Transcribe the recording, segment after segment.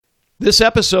This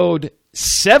episode,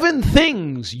 7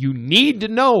 things you need to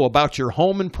know about your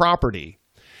home and property.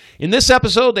 In this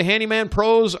episode, the Handyman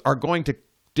Pros are going to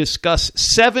discuss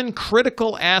 7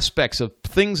 critical aspects of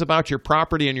things about your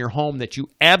property and your home that you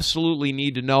absolutely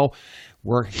need to know.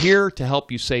 We're here to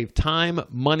help you save time,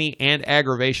 money, and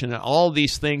aggravation, and all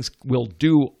these things will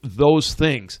do those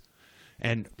things.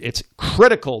 And it's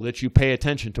critical that you pay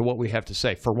attention to what we have to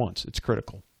say. For once, it's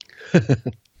critical.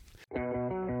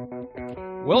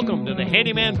 Welcome to the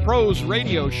Handyman Pros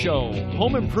radio show.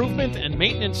 Home improvement and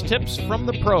maintenance tips from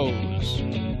the pros.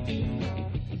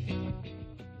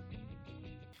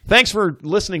 Thanks for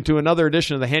listening to another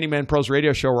edition of the Handyman Pros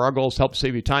radio show, where our goal is to help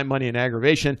save you time, money, and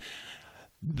aggravation.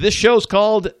 This show's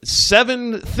called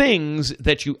 7 Things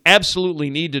That You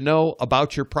Absolutely Need to Know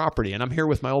About Your Property. And I'm here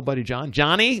with my old buddy, John.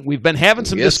 Johnny, we've been having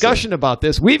some discussion about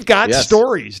this. We've got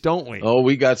stories, don't we? Oh,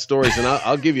 we got stories. And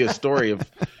I'll give you a story of.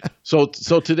 So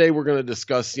today we're going to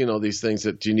discuss, these things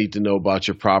that you need to know about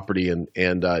your property. And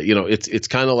it's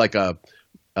kind of like a,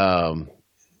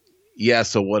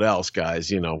 so what else,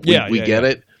 guys? We get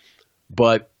it.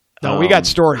 But no, we got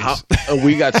stories.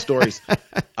 We got stories.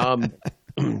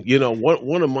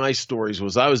 One of my stories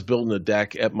was I was building a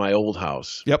deck at my old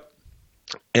house. Yep.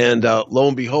 And lo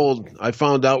and behold, I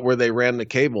found out where they ran the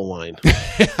cable line.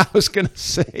 I was going to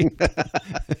say,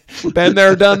 been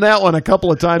there, done that one a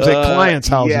couple of times at clients'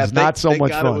 houses. Not so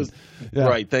much fun.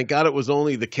 Right. Thank God it was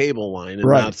only the cable line and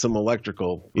not some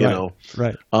electrical,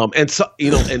 Right. And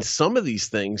some of these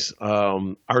things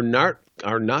are not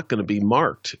going to be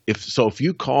marked. If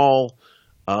you call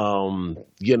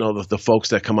the folks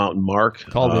that come out and mark,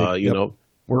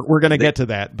 we're going to get to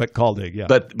that, but call dig, yeah.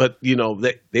 But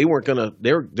they weren't going to,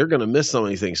 they're going to miss some of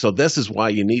these things. So this is why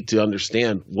you need to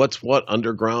understand what's what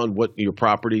underground, what your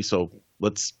property. So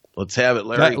let's have it,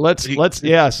 Larry.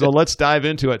 So let's dive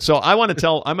into it. So I'm going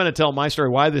to tell my story,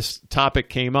 why this topic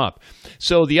came up.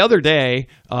 So the other day,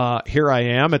 here I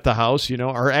am at the house,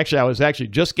 I was actually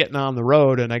just getting on the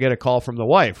road, and I get a call from the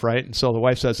wife, right? And so the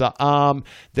wife says,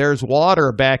 there's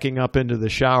water backing up into the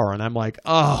shower. And I'm like,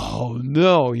 oh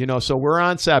no, so we're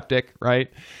on septic, right?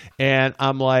 And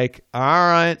I'm like, all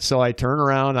right. So I turn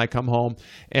around, I come home,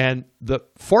 and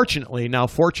fortunately,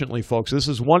 folks, this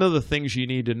is one of the things you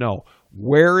need to know.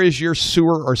 Where is your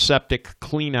sewer or septic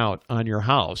clean out on your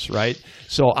house, right?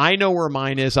 So I know where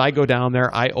mine is. I go down there,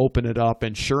 I open it up,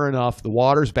 and sure enough, the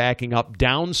water's backing up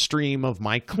downstream of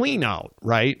my clean out,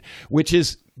 right? Which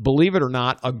is, believe it or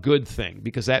not, a good thing,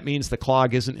 because that means the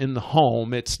clog isn't in the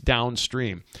home, it's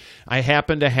downstream. I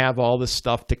happen to have all this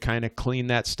stuff to kind of clean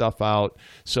that stuff out.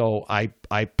 So I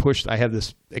have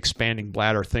this expanding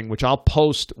bladder thing, which I'll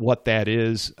post what that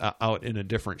is out in a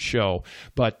different show.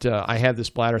 But I have this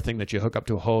bladder thing that you hook up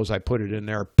to a hose. I put it in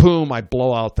there. Boom, I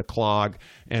blow out the clog,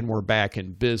 and we're back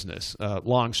in business.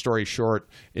 Long story short,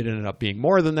 it ended up being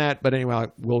more than that. But anyway,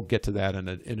 we'll get to that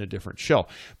in a different show.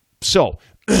 So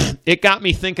it got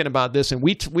me thinking about this, and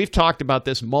we've talked about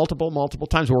this multiple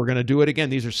times, but we're going to do it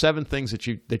again. These are 7 things that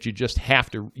you just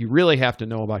you really have to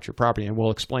know about your property, and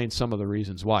we'll explain some of the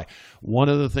reasons why. One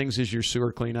of the things is your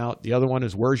sewer clean out. The other one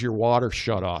is, where's your water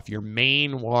shut off, your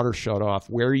main water shut off,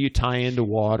 where you tie into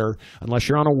water, unless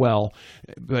you're on a well.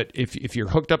 But if you're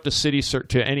hooked up to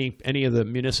to any of the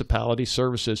municipality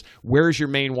services, where's your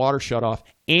main water shut off,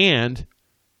 and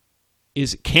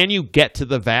can you get to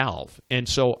the valve? And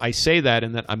so I say that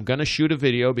in that I'm going to shoot a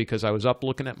video, because I was up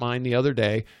looking at mine the other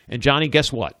day. And Johnny,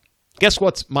 guess what? Guess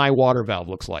what my water valve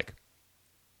looks like?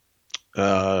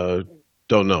 Don't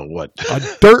know what. A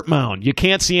dirt mound. You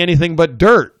can't see anything but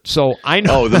dirt. So I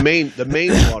know. Oh, the main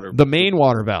water. The main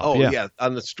water valve. Oh yeah,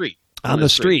 on the street. On the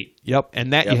street. Yep.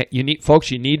 And that you need,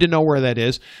 folks. You need to know where that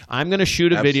is. I'm going to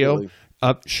shoot a video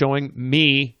showing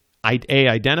me.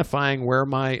 Identifying where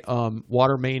my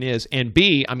water main is, and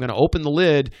B, I'm going to open the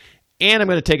lid, and I'm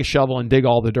going to take a shovel and dig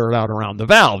all the dirt out around the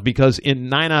valve, because in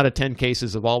 9 out of 10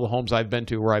 cases of all the homes I've been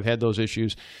to where I've had those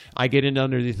issues, I get in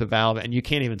underneath the valve, and you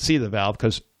can't even see the valve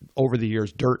because over the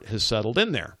years, dirt has settled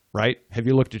in there, right? Have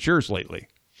you looked at yours lately?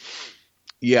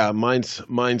 Yeah,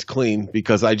 mine's clean,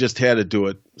 because I just had to do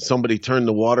it. Somebody turned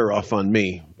the water off on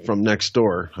me from next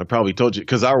door. I probably told you,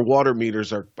 because our water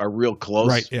meters are real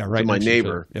close to my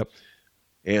neighbor. Yep.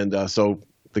 And so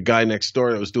the guy next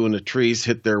door that was doing the trees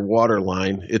hit their water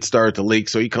line. It started to leak,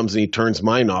 so he comes and he turns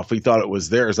mine off. He thought it was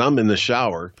theirs. I'm in the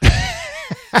shower.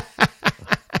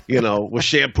 With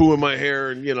shampoo in my hair,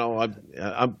 and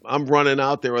I'm running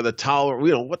out there with a towel.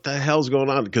 What the hell's going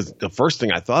on? Because the first thing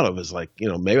I thought of is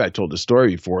maybe I told the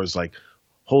story before. Is like,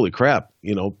 holy crap!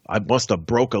 I must have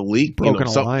broke a leak, broke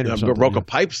a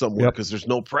pipe somewhere because there's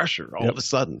no pressure all of a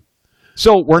sudden.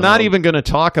 So we're not even going to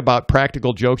talk about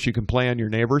practical jokes you can play on your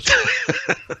neighbors.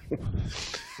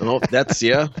 No, that's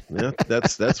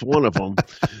that's one of them.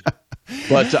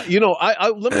 But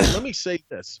let me say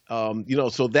this.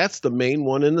 So that's the main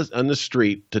one on the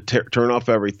street to turn off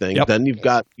everything. Yep. Then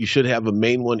you should have a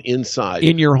main one inside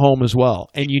in your home as well,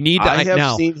 and you need to. I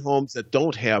have seen homes that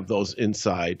don't have those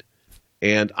inside,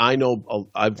 and I know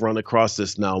I've run across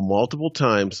this now multiple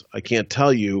times. I can't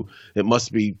tell you. It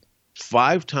must be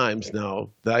 5 times now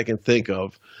that I can think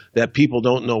of that people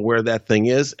don't know where that thing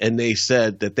is, and they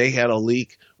said that they had a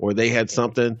leak or they had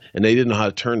something and they didn't know how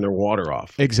to turn their water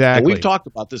off. Exactly. And we've talked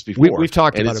about this before. We've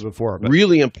talked about it before. But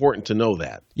really important to know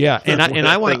that. Yeah,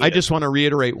 I just want to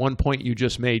reiterate one point you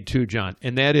just made too, John,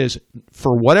 and that is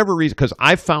for whatever reason, because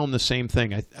I found the same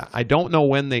thing. I don't know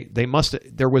when they must.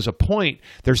 There was a point.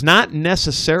 There's not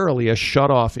necessarily a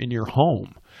shutoff in your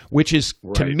home, which is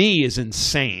to me is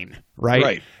insane.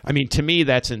 Right? I mean, to me,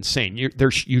 that's insane.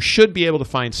 You should be able to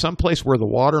find some place where the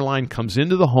water line comes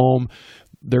into the home.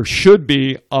 There should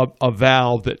be a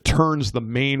valve that turns the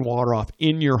main water off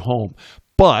in your home.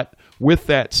 But with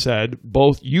that said,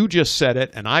 both you just said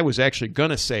it, and I was actually going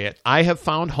to say it. I have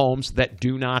found homes that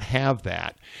do not have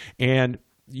that. And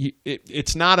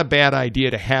it's not a bad idea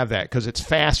to have that because it's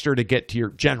faster to get to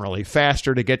your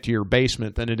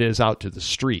basement than it is out to the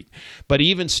street. But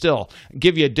even still, I'll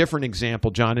give you a different example,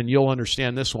 John, and you'll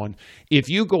understand this one. If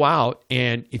you go out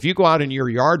in your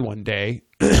yard one day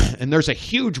and there's a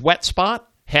huge wet spot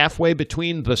halfway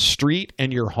between the street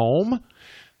and your home,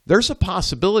 there's a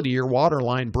possibility your water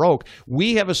line broke.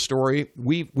 We have a story.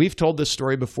 We've told this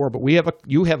story before, but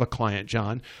you have a client,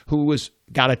 John, who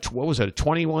got a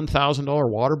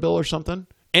 $21,000 water bill or something.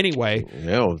 Anyway,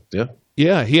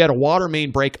 yeah, he had a water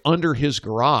main break under his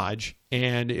garage,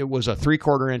 and it was a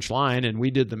 3/4 inch line. And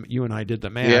you and I did the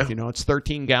math. Yeah. It's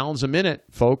 13 gallons a minute,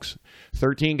 folks.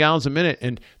 13 gallons a minute.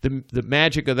 And the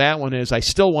magic of that one is I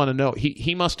still want to know.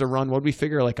 He must have run, what did we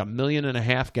figure, like 1.5 million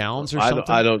gallons or something?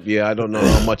 I don't know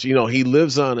how much. He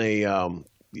lives on a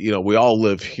we all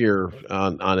live here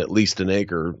on at least an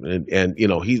acre, and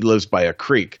he lives by a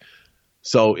creek.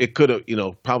 So it could have,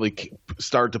 probably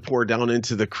started to pour down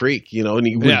into the creek, and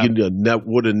he would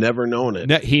have never known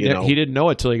it. He didn't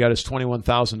know it till he got his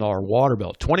 $21,000 water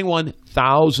bill.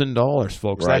 $21,000,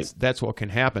 folks. Right. That's what can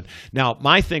happen. Now,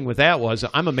 my thing with that was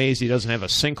I'm amazed he doesn't have a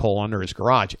sinkhole under his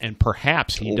garage, and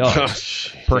perhaps he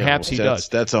does. Perhaps he does.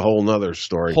 That's a whole nother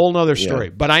story. Yeah.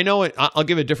 But I know it. I'll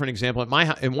give a different example.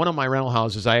 In one of my rental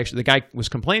houses, the guy was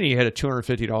complaining he had a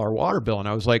 $250 water bill, and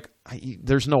I was like,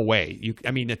 there's no way.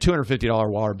 A $250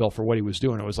 water bill for what he was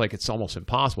doing. It was like, it's almost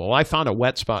impossible. Well, I found a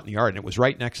wet spot in the yard, and it was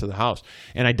right next to the house.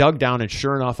 And I dug down, and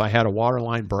sure enough, I had a water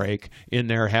line break in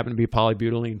there. It happened to be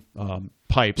polybutylene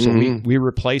pipe, so we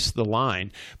replaced the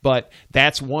line. But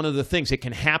that's one of the things. It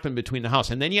can happen between the house,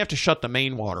 and then you have to shut the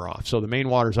main water off. So the main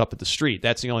water's up at the street.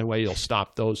 That's the only way you'll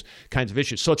stop those kinds of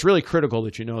issues. So it's really critical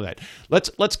that you know that.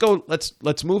 Let's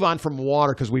move on from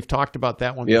water because we've talked about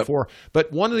that one before.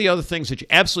 But one of the other things that you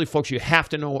absolutely, folks, you have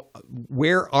to know,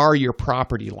 where are your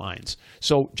property lines?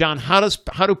 So John, how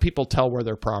do people tell where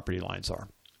their property lines are?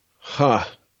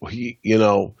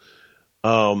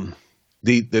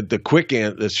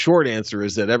 The short answer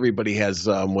is that everybody has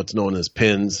what's known as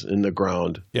pins in the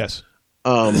ground. Yes.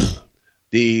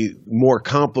 The more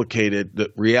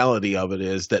complicated reality of it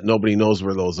is that nobody knows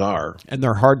where those are, and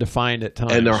they're hard to find at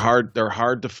times. And they're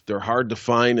hard to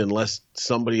find unless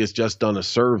somebody has just done a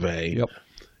survey. Yep.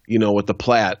 With the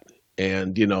plat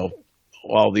and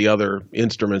all the other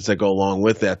instruments that go along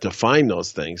with that to find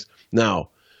those things. Now,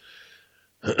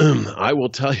 I will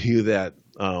tell you that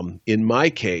in my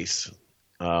case,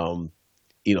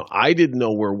 I didn't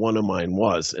know where one of mine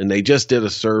was, and they just did a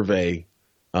survey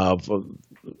of,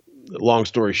 long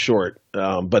story short,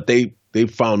 but they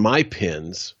found my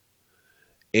pins.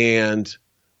 And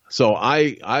so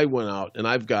I went out, and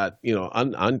I've got,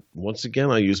 once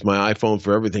again, I use my iPhone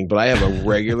for everything, but I have a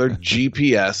regular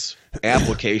GPS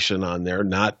application on there,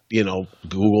 not,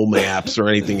 Google Maps or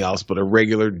anything else, but a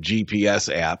regular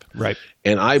GPS app. Right.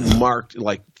 And I marked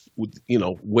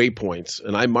waypoints,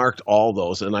 and I marked all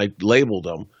those, and I labeled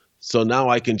them. So now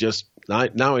I can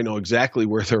now I know exactly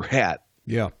where they're at.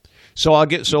 Yeah. So we'll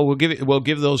give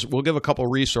a couple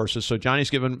of resources. So Johnny's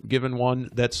given one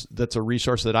that's a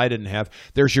resource that I didn't have.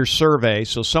 There's your survey.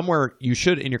 So somewhere you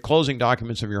should, in your closing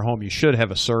documents of your home, you should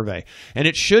have a survey, and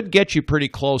it should get you pretty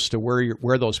close to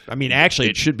where those. Actually,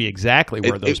 it should be exactly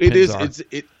where those pins are.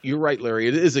 You're right, Larry.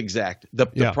 It is exact.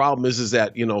 The problem is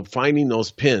that finding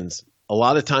those pins. A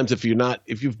lot of times, if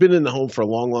you've been in the home for a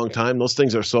long, long time, those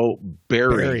things are so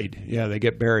buried. Yeah, they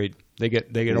get buried. They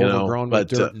get overgrown with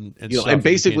dirt and stuff. And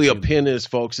basically a pin is,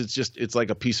 folks, it's like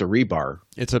a piece of rebar.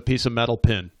 It's a piece of metal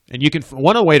pin. And you can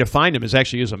one way to find them is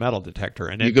actually use a metal detector.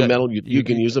 And you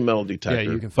can use a metal detector. Yeah,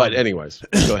 you can but anyways,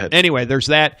 go ahead. Anyway, there's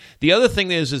that. The other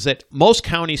thing is that most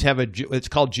counties have it's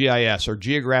called GIS, or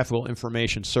Geographical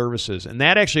Information Services, and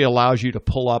that actually allows you to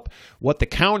pull up what the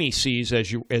county sees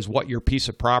as what your piece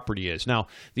of property is. Now,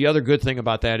 the other good thing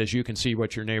about that is you can see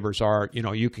what your neighbors are.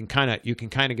 You can kind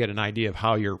of get an idea of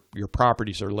how your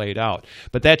properties are laid out.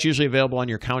 But that's usually available on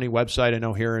your county website. I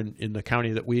know here in the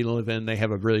county that we live in, they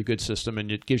have a really good system,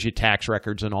 and it gives you tax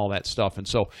records and all that stuff. And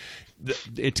so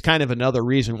it's kind of another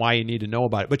reason why you need to know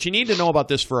about it. But you need to know about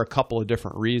this for a couple of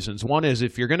different reasons. One is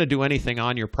if you're going to do anything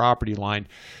on your property line,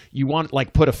 you want,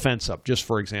 like, put a fence up, just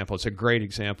for example. It's a great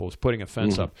example is putting a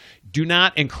fence up. Do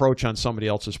not encroach on somebody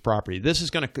else's property.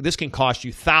 This can cost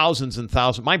you thousands and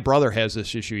thousands. My brother has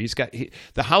this issue.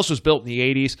 The house was built in the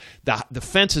 80s. The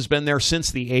fence has been there since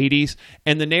the 80s,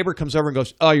 and the neighbor comes over and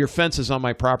goes, "Oh, your fence is on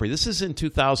my property." This is in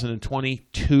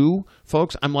 2022,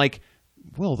 folks. I'm like,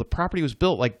 well, the property was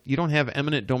built, like, you don't have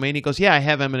eminent domain. He goes, "Yeah, I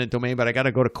have eminent domain, but I got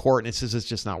to go to court." And it says it's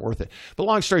just not worth it. But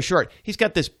long story short, he's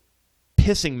got this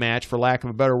pissing match, for lack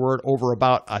of a better word, over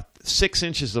about 6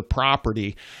 inches of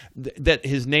property that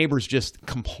his neighbor's just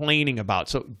complaining about.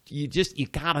 So you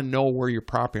got to know where your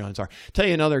property lines are. Tell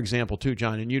you another example too,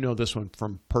 John, and you know this one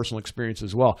from personal experience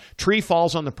as well. Tree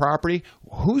falls on the property.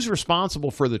 Who's responsible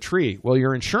for the tree? Well,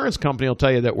 your insurance company will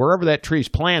tell you that wherever that tree's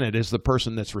planted is the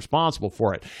person that's responsible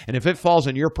for it. And if it falls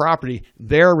on your property,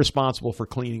 they're responsible for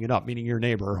cleaning it up, meaning your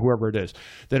neighbor or whoever it is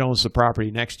that owns the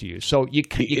property next to you. So you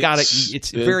got to.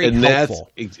 It's very helpful.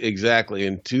 Exactly,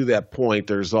 and to that point,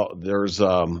 there's also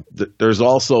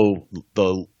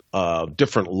the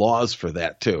different laws for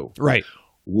that too. Right.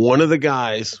 One of the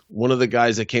guys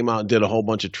that came out and did a whole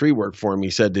bunch of tree work for him, he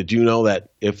said, "Did you know that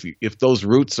if those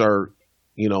roots are,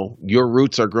 your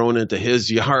roots are growing into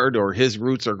his yard, or his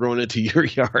roots are growing into your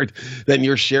yard, then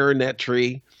you're sharing that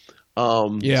tree."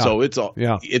 So it's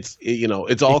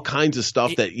all kinds of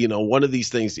stuff that, one of these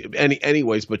things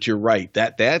anyways, but you're right.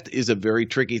 That is a very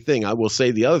tricky thing. I will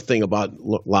say the other thing about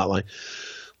lot line,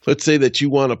 let's say that you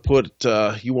want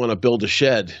to build a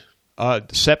shed,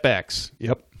 setbacks.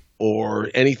 Yep. Or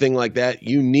anything like that.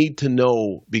 You need to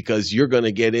know, because you're going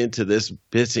to get into this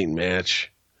pissing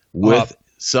match with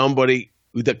somebody,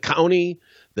 the county,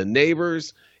 the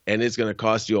neighbors, and it's going to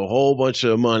cost you a whole bunch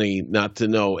of money not to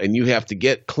know. And you have to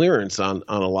get clearance on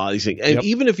a lot of these things. And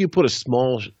even if you put a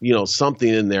small, something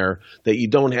in there that you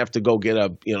don't have to go get a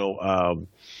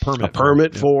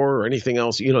permit for or anything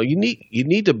else, you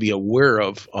need to be aware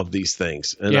of these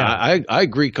things. And I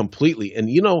agree completely. And,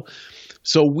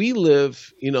 so we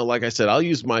live, like I said, I'll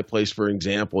use my place for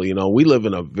example. We live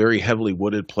in a very heavily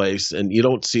wooded place, and you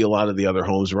don't see a lot of the other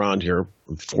homes around here.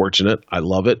 I'm fortunate. I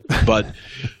love it. But,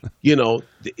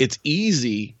 it's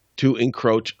easy to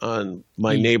encroach on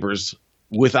my neighbors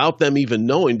without them even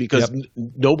knowing, because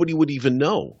nobody would even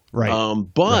know. Right.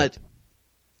 But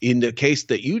in the case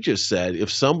that you just said, if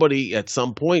somebody at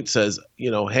some point says,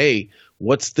 "Hey,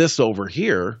 what's this over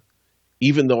here?"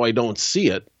 even though I don't see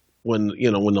it, when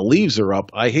the leaves are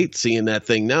up, I hate seeing that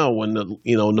thing now in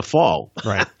the fall.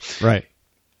 Right. Right.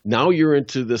 Now you're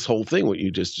into this whole thing, what you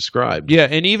just described. Yeah.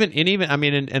 And even, I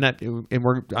mean,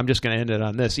 I'm just going to end it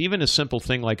on this. Even a simple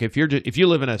thing, like if you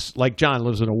live like John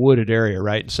lives in a wooded area,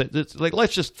 right? So like,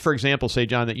 let's just, for example, say,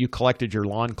 John, that you collected your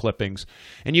lawn clippings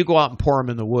and you go out and pour them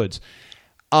in the woods.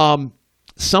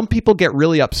 Some people get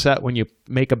really upset when you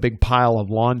make a big pile of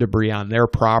lawn debris on their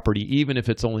property, even if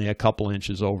it's only a couple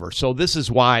inches over. So this is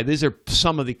why these are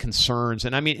some of the concerns.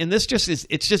 And I mean, and this just is,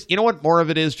 it's just, you know what more of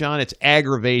it is, John? It's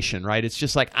aggravation, right? It's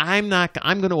just like, I'm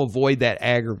going to avoid that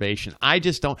aggravation. I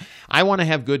want to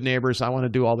have good neighbors. I want to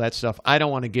do all that stuff. I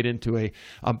don't want to get into a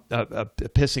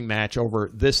pissing match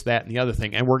over this, that, and the other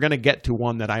thing. And we're going to get to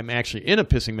one that I'm actually in a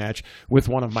pissing match with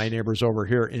one of my neighbors over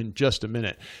here in just a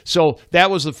minute. So that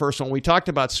was the first one. We talked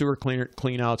about sewer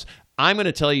cleanouts. I'm going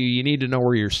to tell you, you need to know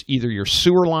where either your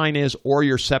sewer line is or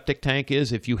your septic tank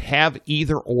is. If you have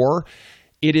either or,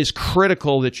 it is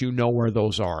critical that you know where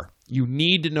those are. You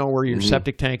need to know where your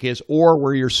septic tank is or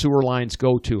where your sewer lines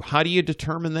go to. How do you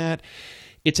determine that?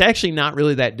 It's actually not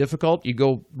really that difficult.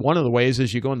 One of the ways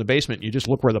is you go in the basement, you just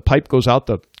look where the pipe goes out,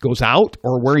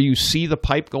 or where you see the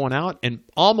pipe going out, and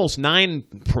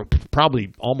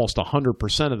probably almost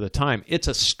 100% of the time, it's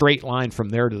a straight line from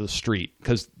there to the street.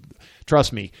 Because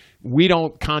trust me,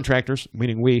 contractors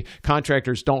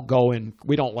don't go in,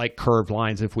 we don't like curved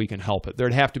lines if we can help it.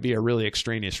 There'd have to be a really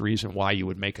extraneous reason why you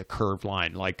would make a curved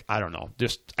line. Like, I don't know,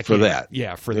 for that.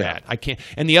 Yeah, for that. I can't.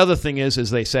 And the other thing is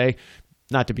they say,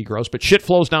 not to be gross, but shit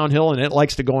flows downhill and it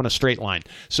likes to go in a straight line.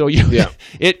 So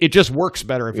it just works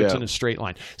better if it's in a straight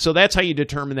line. So that's how you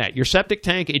determine that. Your septic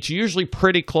tank, it's usually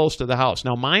pretty close to the house.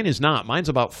 Now mine is not. Mine's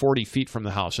about 40 feet from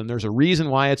the house, and there's a reason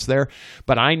why it's there,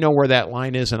 but I know where that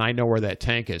line is and I know where that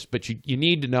tank is. But you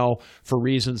need to know for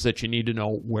reasons that you need to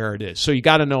know where it is. So you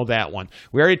got to know that one.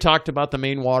 We already talked about the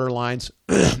main water lines,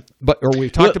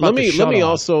 we've talked about the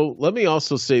shut-off. Let me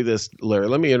also say this, Larry.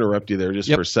 Let me interrupt you there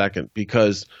just for a second,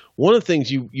 because one of the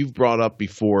things you've brought up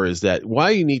before is that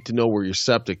why you need to know where your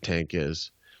septic tank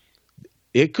is.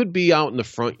 It could be out in the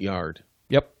front yard.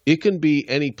 Yep. It can be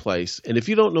any place. And if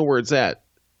you don't know where it's at,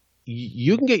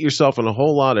 you can get yourself in a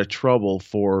whole lot of trouble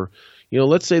for,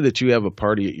 let's say that you have a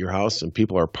party at your house and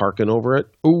people are parking over it.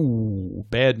 Ooh,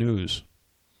 bad news.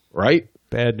 Right?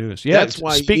 Bad news. Yeah. That's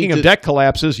why speaking of deck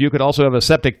collapses, you could also have a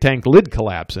septic tank lid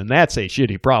collapse, and that's a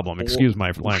shitty problem. Excuse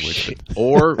my language.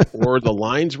 or the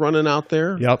lines running out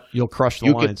there. Yep. You'll crush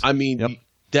the lines.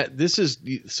 This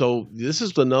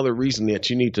is another reason that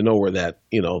you need to know where that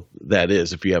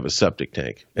is if you have a septic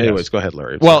tank. Anyways, Go ahead,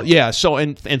 Larry. Well, yeah. So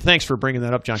and thanks for bringing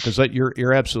that up, John, because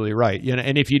you're absolutely right.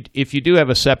 And if you do have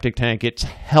a septic tank, it's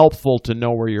helpful to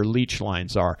know where your leach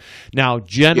lines are. Now,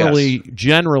 generally,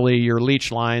 your leach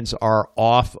lines are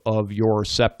off of your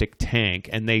septic tank,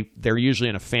 and they're usually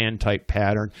in a fan type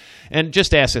pattern. And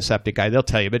just ask a septic guy; they'll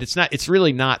tell you. But it's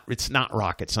not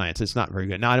rocket science. It's not very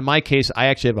good. Now, in my case, I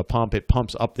actually have a pump. It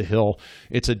pumps up the hill.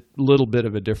 It's a little bit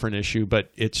of a different issue, but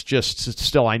it's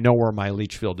still I know where my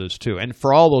leach field is too. And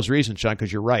for all those reasons, John,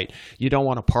 because you're right, you don't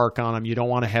want to park on them. You don't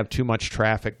want to have too much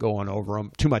traffic going over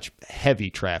them, too much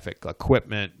heavy traffic,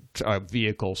 equipment,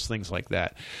 vehicles, things like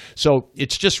that. So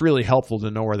it's just really helpful to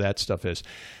know where that stuff is.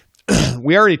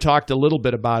 We already talked a little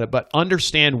bit about it, but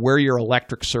understand where your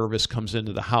electric service comes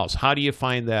into the house. How do you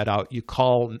find that out? You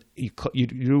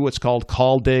do what's called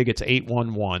call dig. It's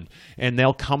 811, and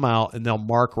they'll come out and they'll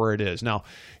mark where it is. Now,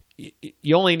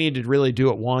 you only need to really do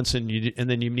it once, and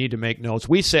then you need to make notes.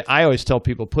 I always tell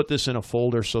people, put this in a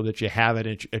folder so that you have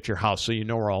it at your house, so you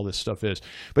know where all this stuff is.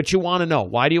 But you want to know.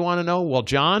 Why do you want to know? Well,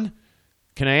 John,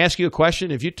 can I ask you a question?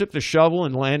 If you took the shovel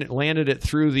and landed it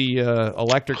through the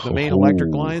main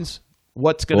electric lines,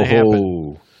 what's going to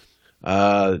happen?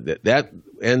 That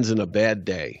ends in a bad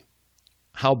day.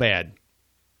 How bad?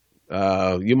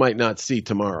 You might not see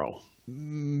tomorrow.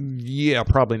 Yeah,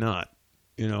 probably not.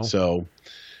 So,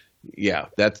 yeah,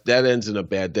 that ends in a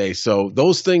bad day. So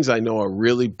those things I know are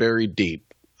really buried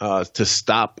deep to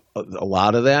stop a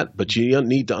lot of that. But you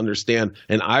need to understand.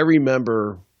 And I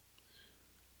remember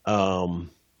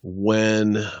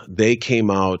when they came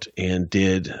out and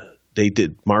they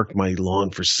did mark my lawn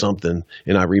for something,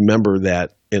 and I remember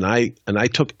that, and I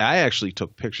actually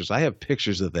took pictures. I have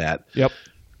pictures of that. Yep.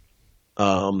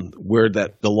 Where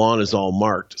the lawn is all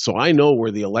marked, so I know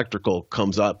where the electrical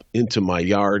comes up into my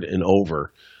yard and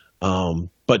over.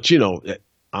 But you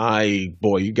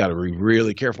got to be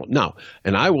really careful now.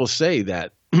 And I will say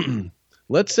that,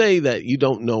 let's say that you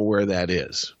don't know where that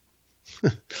is.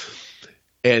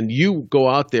 And you go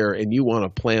out there and you want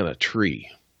to plant a tree.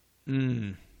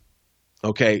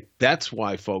 Okay, that's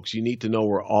why, folks, you need to know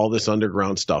where all this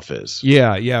underground stuff is.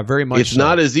 Yeah, very much. It's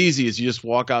not as easy as you just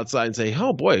walk outside and say,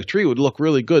 "Oh boy, a tree would look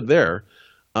really good there."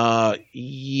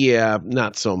 Yeah,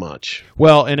 not so much.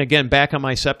 Well, and again, back on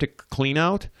my septic clean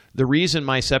out, the reason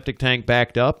my septic tank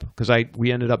backed up, because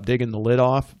we ended up digging the lid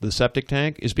off the septic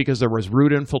tank, is because there was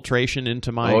root infiltration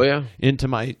into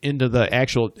the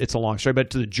actual, it's a long story, but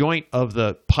to the joint of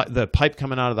the pipe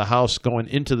coming out of the house going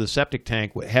into the septic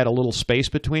tank had a little space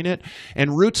between it,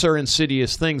 and roots are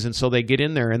insidious things, and so they get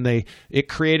in there and it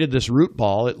created this root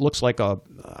ball. It looks like a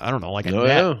net.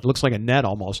 Yeah. It looks like a net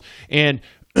almost. And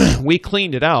we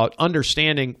cleaned it out,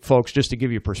 understanding, folks, just to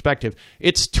give you perspective,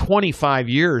 it's 25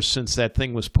 years since that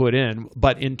thing was put in,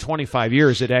 but in 25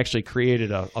 years, it actually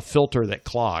created a filter that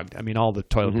clogged. I mean, all the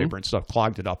toilet paper and stuff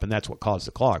clogged it up, and that's what caused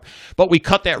the clog. But we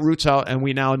cut that roots out, and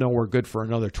we now know we're good for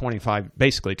another 25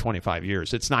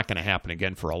 years. It's not going to happen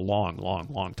again for a long, long,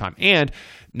 long time. And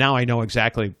now I know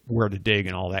exactly where to dig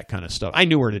and all that kind of stuff. I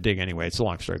knew where to dig anyway. It's a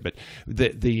long story, but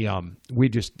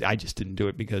I just didn't do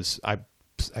it because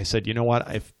I said, you know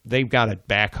what, if they've got a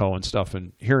backhoe and stuff,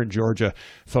 and here in Georgia,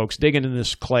 folks, digging in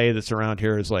this clay that's around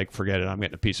here is like, forget it, I'm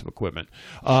getting a piece of equipment.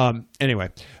 Anyway,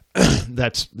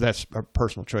 that's a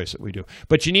personal choice that we do.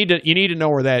 But you need to know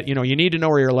where that, you need to know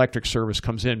where your electric service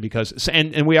comes in, because,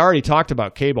 and we already talked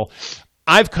about cable.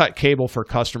 I've cut cable for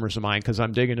customers of mine because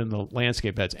I'm digging in the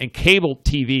landscape beds. And cable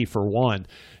TV, for one,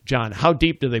 John, how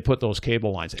deep do they put those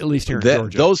cable lines, at least here in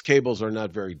Georgia? Those cables are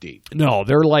not very deep. No,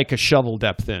 they're like a shovel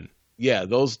depth in. Yeah,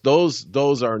 those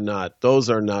are not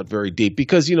very deep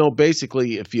because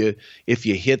basically if you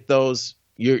hit those,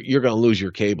 you're going to lose your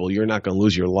cable. You're not going to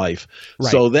lose your life. Right.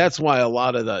 So that's why a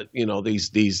lot of the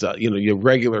these your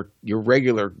regular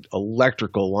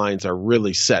electrical lines are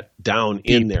really set down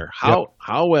in there.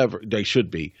 However, they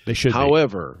should be. They should.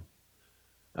 However,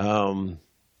 if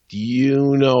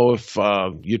you're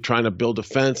trying to build a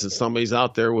fence and somebody's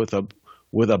out there with a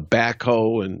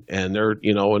backhoe and they're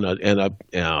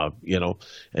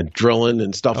and drilling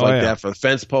and stuff like that for the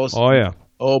fence posts. Oh yeah.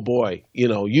 Oh boy,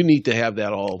 you need to have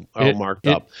that all marked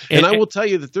up. And I will tell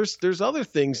you that there's other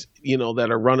things that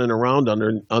are running around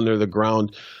under the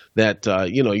ground that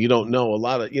you don't know. A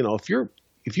lot of if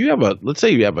you have let's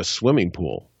say you have a swimming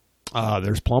pool.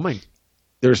 There's plumbing.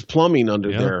 There's plumbing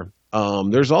under there.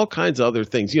 There's all kinds of other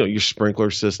things. Your sprinkler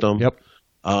system. Yep.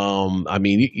 I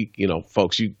mean,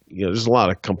 folks, there's a lot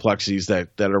of complexities that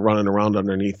are running around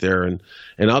underneath there, and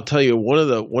I'll tell you one of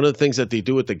the things that they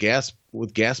do with gas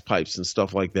pipes and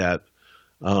stuff like that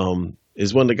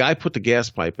is when the guy put the gas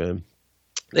pipe in,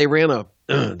 they run a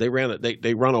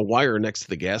wire next to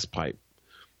the gas pipe,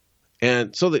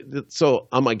 and so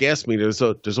on my gas meter there's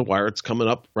a wire that's coming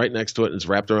up right next to it and it's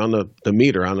wrapped around the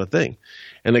meter on the thing,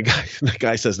 and the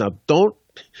guy says, now don't.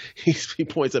 He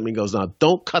points at me and goes, now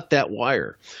don't cut that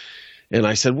wire. And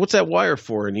I said, what's that wire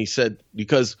for? And he said,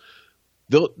 because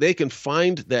they can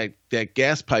find that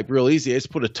gas pipe real easy. They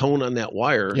just put a tone on that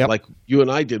wire like you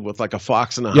and I did with like a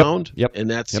fox and a hound. Yep. And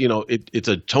that's, it's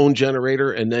a tone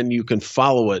generator. And then you can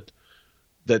follow it,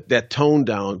 that tone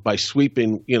down by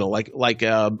sweeping, like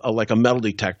a metal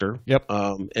detector. Yep.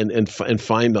 And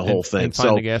find the whole thing. And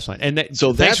find the gas line. And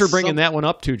so thanks for bringing that one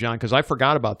up too, John, because I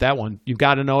forgot about that one. You've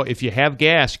got to know, if you have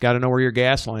gas, you got to know where your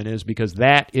gas line is, because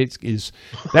that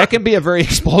that can be a very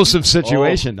explosive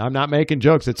situation. I'm not making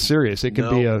jokes. It's serious. It can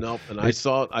be a. Nope. And I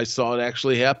saw it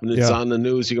actually happen. It's on the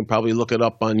news. You can probably look it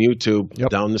up on YouTube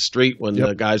down the street when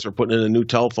the guys were putting in a new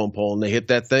telephone pole and they hit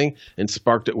that thing and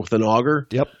sparked it with an auger.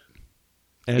 Yep.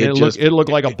 And it looked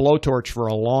like a blowtorch for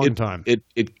a long time. It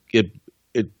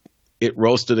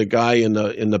roasted a guy in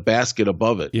the basket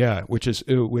above it. Yeah, which is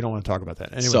we don't want to talk about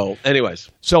that. Anyway.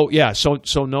 So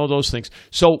know those things.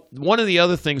 So one of the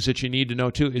other things that you need to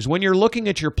know too is when you're looking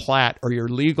at your plat or your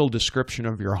legal description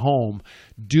of your home,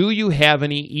 do you have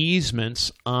any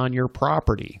easements on your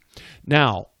property?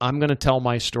 Now, I'm going to tell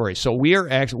my story. So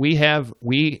when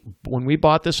we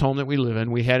bought this home that we live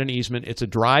in, we had an easement. It's a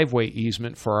driveway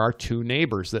easement for our two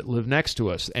neighbors that live next to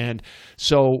us. And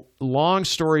so long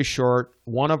story short,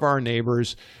 one of our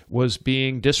neighbors was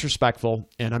being disrespectful,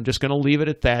 and I'm just going to leave it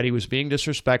at that. He was being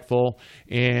disrespectful,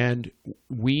 and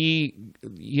we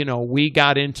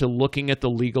got into looking at the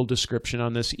legal description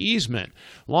on this easement.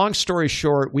 Long story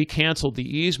short, we canceled the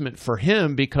easement for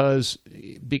him because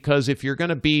if you're going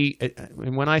to be,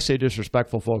 and when I say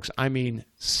disrespectful, folks, I mean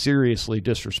seriously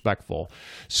disrespectful.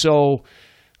 So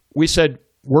we said,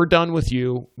 we're done with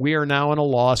you. We are now in a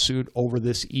lawsuit over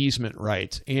this easement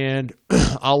rights. And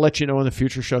I'll let you know in the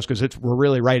future shows, because we're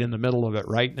really right in the middle of it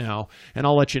right now. And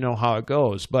I'll let you know how it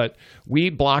goes. But we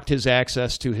blocked his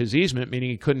access to his easement, meaning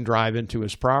he couldn't drive into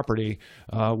his property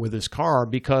with his car,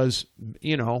 because,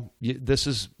 this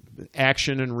is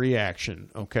action and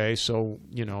reaction. Okay. So,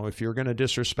 if you're going to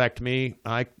disrespect me,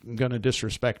 I'm going to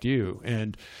disrespect you.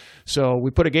 And so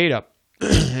we put a gate up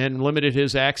and limited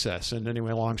his access. And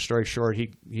anyway, long story short,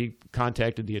 he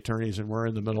contacted the attorneys, and we're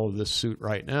in the middle of this suit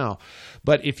right now.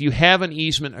 But if you have an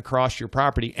easement across your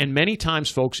property, and many times,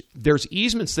 folks, there's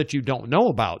easements that you don't know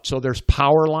about. So there's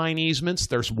power line easements,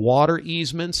 there's water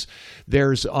easements,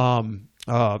 there's all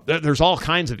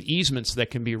kinds of easements that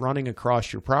can be running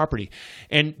across your property,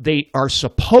 and they are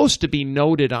supposed to be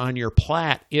noted on your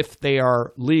plat if they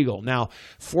are legal. Now,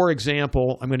 for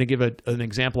example, I'm going to give an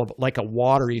example of like a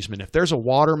water easement. If there's a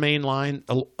water main line,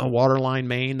 a water line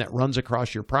main that runs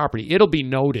across your property, it'll be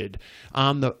noted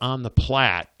on the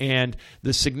plat. And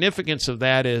the significance of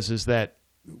that is that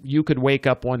you could wake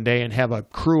up one day and have a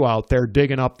crew out there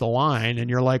digging up the line, and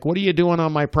you're like, what are you doing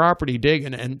on my property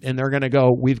digging? And they're going to go,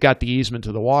 we've got the easement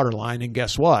to the water line. And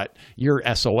guess what? You're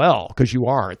SOL, because you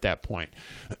are at that point.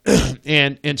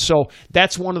 And so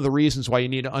that's one of the reasons why you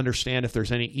need to understand if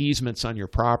there's any easements on your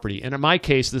property. And in my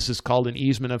case, this is called an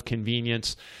easement of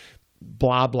convenience,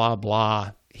 blah, blah,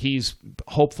 blah.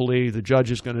 Hopefully the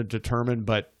judge is going to determine,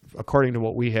 but according to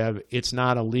what we have, it's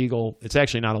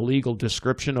actually not a legal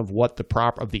description of what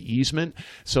of the easement.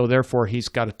 So therefore he's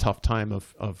got a tough time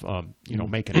of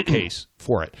making a case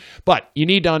for it. But you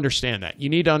need to understand that. You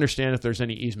need to understand if there's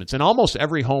any easements. And almost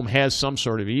every home has some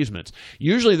sort of easements.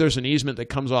 Usually there's an easement that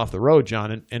comes off the road,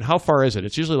 John. And how far is it?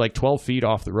 It's usually like 12 feet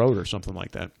off the road or something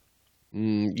like that.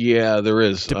 Yeah, there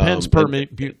is. Depends per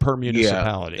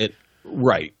municipality.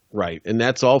 Right, and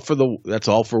that's all for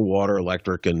water,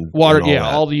 electric, and Water. and all Yeah,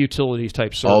 that. all the utilities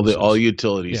type services. All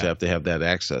utilities have to have that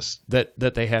access. that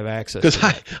they have access. Because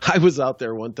to. I was out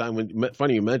there one time.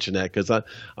 Funny you mentioned that, because I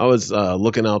was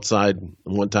looking outside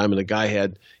one time, and a guy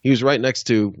he was right next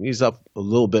to. He's up a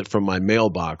little bit from my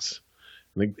mailbox,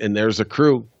 and there's a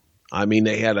crew. I mean,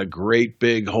 they had a great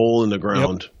big hole in the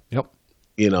ground. Yep.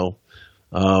 You know,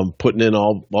 putting in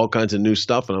all kinds of new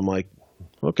stuff, and I'm like,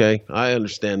 okay, I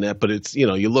understand that, but it's, you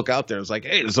know, you look out there and it's like,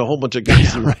 hey, there's a whole bunch of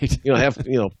guys, right? You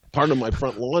know, part of my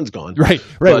front lawn's gone. Right.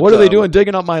 But, what are they doing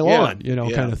digging up my lawn?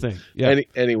 Kind of thing. Yeah.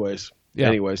 Anyway,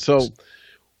 so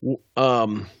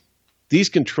these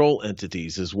control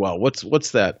entities as well.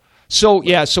 What's that? So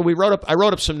I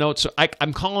wrote up some notes. So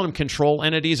I'm calling them control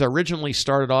entities. I originally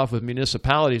started off with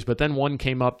municipalities, but then one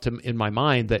came up in my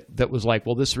mind that was like,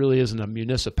 well, this really isn't a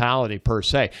municipality per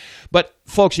se. But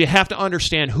folks, you have to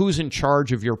understand who's in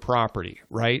charge of your property,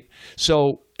 right?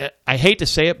 So I hate to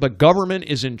say it, but government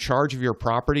is in charge of your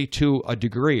property to a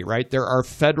degree, right? There are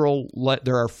federal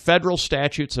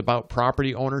statutes about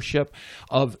property ownership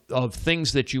of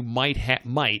things that you might,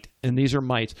 and these are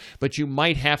mights, but you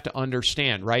might have to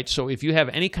understand, right? So if you have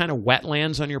any kind of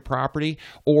wetlands on your property,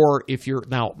 or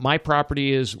now my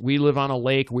property we live on a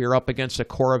lake, we are up against a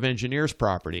Corps of Engineers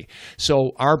property.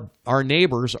 So our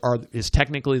neighbors is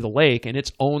technically the lake, and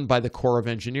it's owned by the Corps of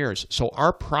Engineers. So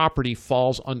our property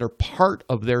falls under part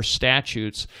of their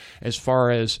statutes as far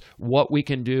as what we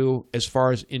can do, as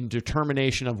far as in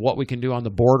determination of what we can do on the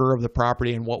border of the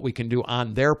property and what we can do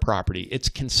on their property. It's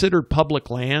considered public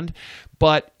land,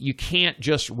 but you can't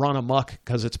just run amok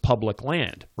because it's public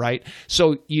land, right?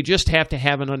 So you just have to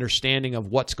have an understanding of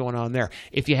what's going on there.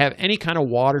 If you have any kind of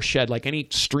watershed, like any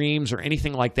streams or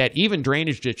anything like that, even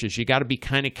drainage ditches, you got to be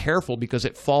kind of careful because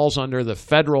it falls under the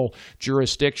federal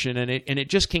jurisdiction, and it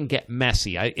just can get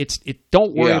messy.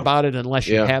 Don't worry about it unless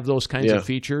you have those kinds of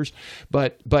features,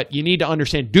 but you need to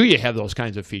understand, do you have those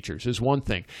kinds of features is one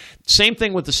thing. Same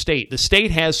thing with the state. The state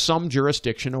has some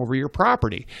jurisdiction over your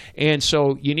property, and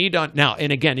so you need to now.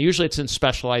 And again, usually it's in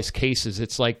specialized cases.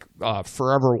 It's like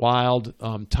Forever Wild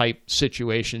type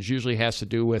situations. Usually has to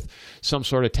do with some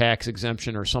sort of tax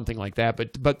exemption or something like that.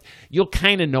 But you'll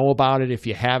kind of know about it if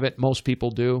you have it. Most people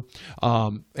do,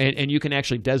 and you can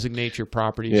actually designate your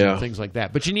properties and things like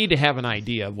that. But you need to have an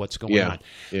idea of what's going on.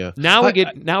 Yeah. Now we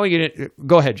get it.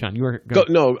 Go ahead, John. You were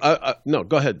no.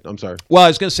 Go ahead. I'm sorry. Well, I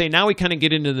was going to say, now we kind of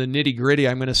get into the nitty gritty.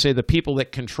 I'm going to say the people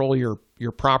that control your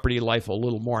property life a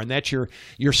little more, and that's your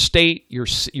state, your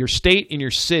state and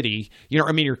your city.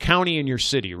 Your county and your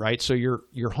city, right? So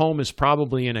your home is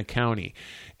probably in a county,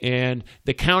 and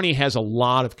the county has a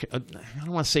lot of, I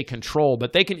don't want to say control,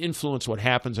 but they can influence what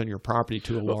happens on your property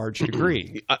to a large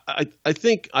degree. I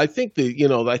think let's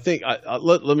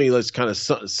kind of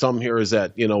sum here is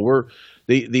that we're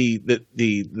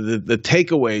the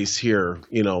takeaways here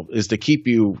is to keep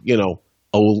you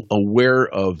aware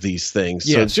of these things.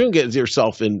 Yes. So soon get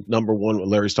yourself in number one. What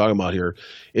Larry's talking about here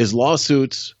is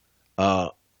lawsuits,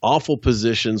 awful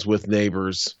positions with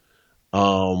neighbors.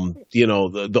 Those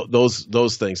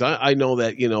things. I know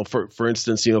that for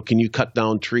instance, can you cut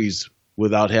down trees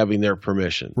without having their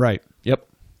permission? Right. Yep.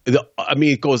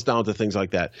 It goes down to things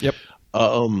like that. Yep.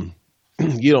 And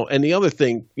the other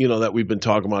thing that we've been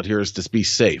talking about here is to be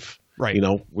safe. Right.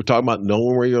 We're talking about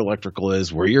knowing where your electrical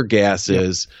is, where your gas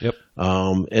is. Yep.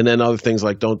 And then other things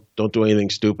like don't do anything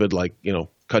stupid, like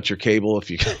cut your cable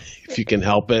if you can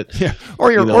help it. Yeah.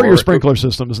 Or your sprinkler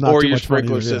system is not or too your much fun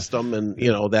sprinkler either, system, and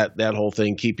that whole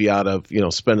thing, keep you out of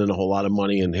spending a whole lot of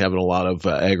money and having a lot of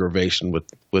aggravation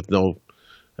with no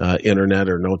internet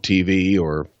or no TV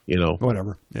or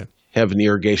whatever. Yeah. Have an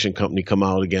irrigation company come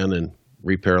out again and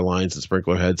repair lines and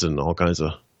sprinkler heads and all kinds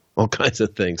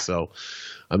of things. So,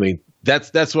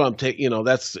 that's what I'm taking.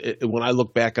 That's when I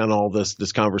look back on all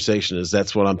this conversation,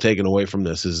 that's what I'm taking away from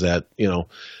this is that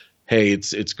hey,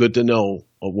 it's good to know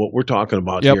what we're talking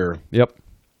about here. Yep.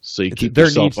 So you keep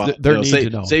yourself out. To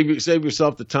know. Save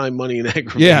yourself the time, money, and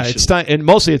aggravation. Yeah, it's time, and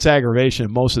mostly it's aggravation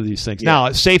in most of these things. Yeah.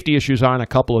 Now, safety issues on a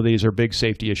couple of these are big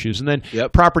safety issues, and then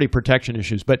property protection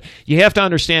issues. But you have to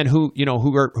understand who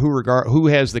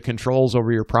has the controls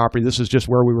over your property. This is just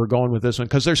where we were going with this one,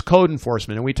 because there's code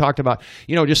enforcement, and we talked about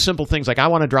just simple things like I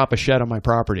want to drop a shed on my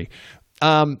property.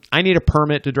 I need a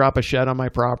permit to drop a shed on my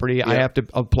property. Yeah. I have to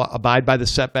abide by the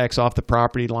setbacks off the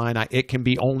property line. It can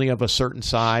be only of a certain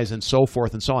size and so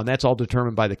forth and so on. That's all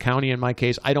determined by the county in my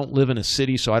case. I don't live in a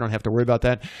city, so I don't have to worry about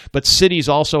that. But cities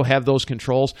also have those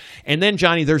controls. And then,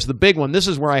 Johnny, there's the big one. This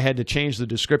is where I had to change the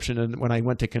description when I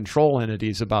went to control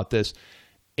entities about this.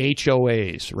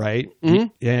 HOAs, right? Mm-hmm.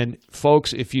 And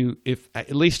folks, if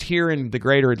at least here in the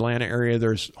greater Atlanta area,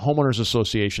 there's homeowners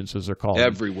associations, as they're called.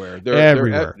 Everywhere.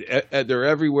 Everywhere. They're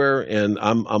everywhere, and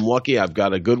I'm lucky. I've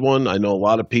got a good one. I know a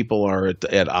lot of people are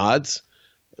at odds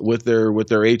with their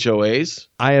HOAs.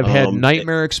 I have had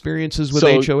nightmare experiences with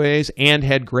HOAs and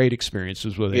had great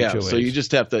experiences with HOAs. So you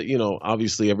just have to,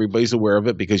 obviously everybody's aware of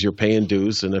it because you're paying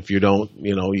dues, and if you don't,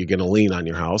 you're going to lien on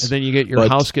your house. And then you get your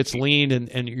house gets liened,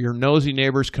 and your nosy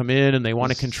neighbors come in and they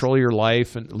want to control your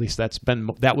life. And at least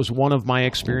that was one of my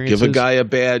experiences. Give a guy a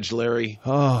badge, Larry.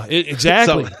 Oh,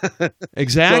 exactly,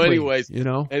 exactly.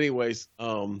 So anyways,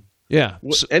 yeah.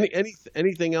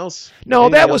 Anything else? No,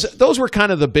 those were kind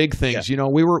of the big things. Yeah.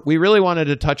 We really wanted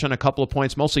to touch on a couple of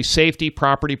points, mostly safety,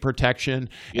 property protection,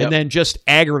 and then just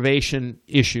aggravation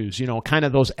issues. Kind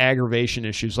of those aggravation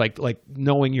issues, like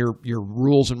knowing your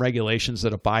rules and regulations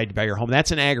that abide by your home.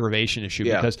 That's an aggravation issue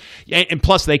because, and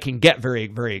plus they can get very,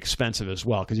 very expensive as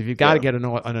well. Because if you've got to get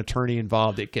an attorney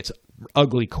involved, it gets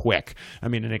ugly quick. I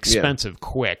mean, an expensive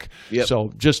quick. Yep.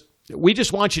 So we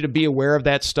just want you to be aware of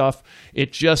that stuff.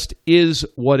 It just is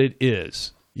what it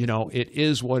is. It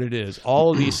is what it is.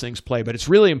 All of these things play, but it's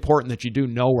really important that you do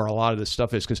know where a lot of this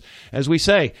stuff is. Because as we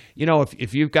say,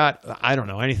 if you've got, I don't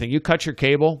know, anything, you cut your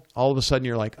cable, all of a sudden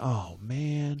you're like, oh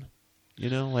man,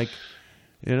 Yep.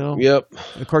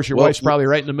 Of course, your wife's probably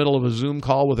right in the middle of a Zoom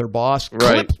call with her boss.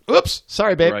 Right. Oops.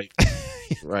 Sorry, babe. Right.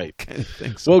 Right. Kind of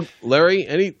things. Well, Larry,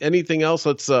 anything else?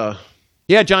 Let's,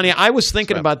 Yeah, Johnny, I was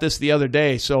thinking about this the other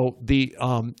day. So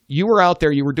you were out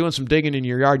there, you were doing some digging in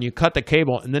your yard, and you cut the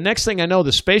cable, and the next thing I know,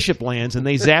 the spaceship lands, and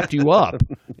they zapped you up.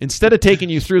 Instead of taking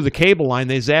you through the cable line,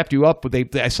 they zapped you up. But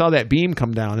I saw that beam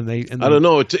come down, and they. I don't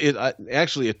know.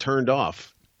 It turned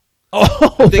off.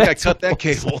 Oh, I think I cut that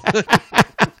cable.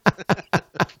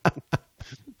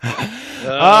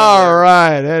 All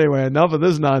right. Anyway, enough of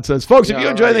this nonsense. Folks, if you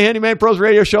enjoy the Handyman Pros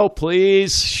radio show,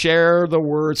 please share the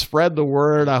word, spread the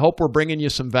word. I hope we're bringing you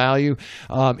some value.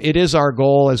 It is our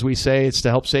goal, as we say, it's to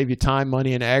help save you time,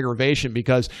 money, and aggravation,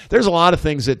 because there's a lot of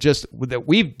things that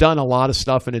we've done a lot of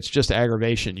stuff and it's just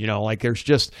aggravation. Like there's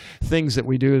just things that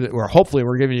we do that hopefully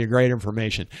we're giving you great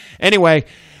information. Anyway,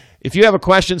 if you have a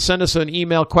question, send us an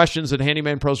email,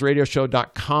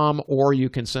 questions@handymanprosradioshow.com, or you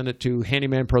can send it to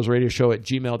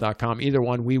handymanprosradioshow@gmail.com. Either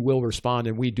one, we will respond,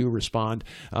 and we do respond.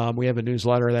 We have a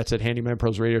newsletter that's at Handyman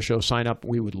Pros Radio Show. Sign up.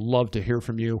 We would love to hear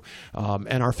from you.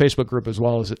 And our Facebook group as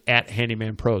well is at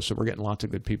Handyman Pros, so we're getting lots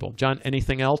of good people. John,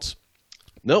 anything else?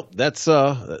 Nope, that's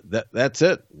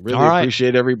it. Really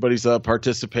appreciate everybody's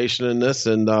participation in this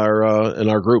and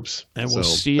our groups. And we'll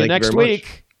see you next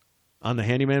week on the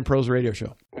Handyman Pros Radio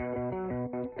Show.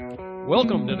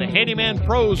 Welcome to the Handyman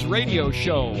Pros Radio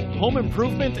Show. Home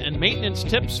improvement and maintenance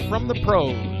tips from the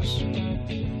pros.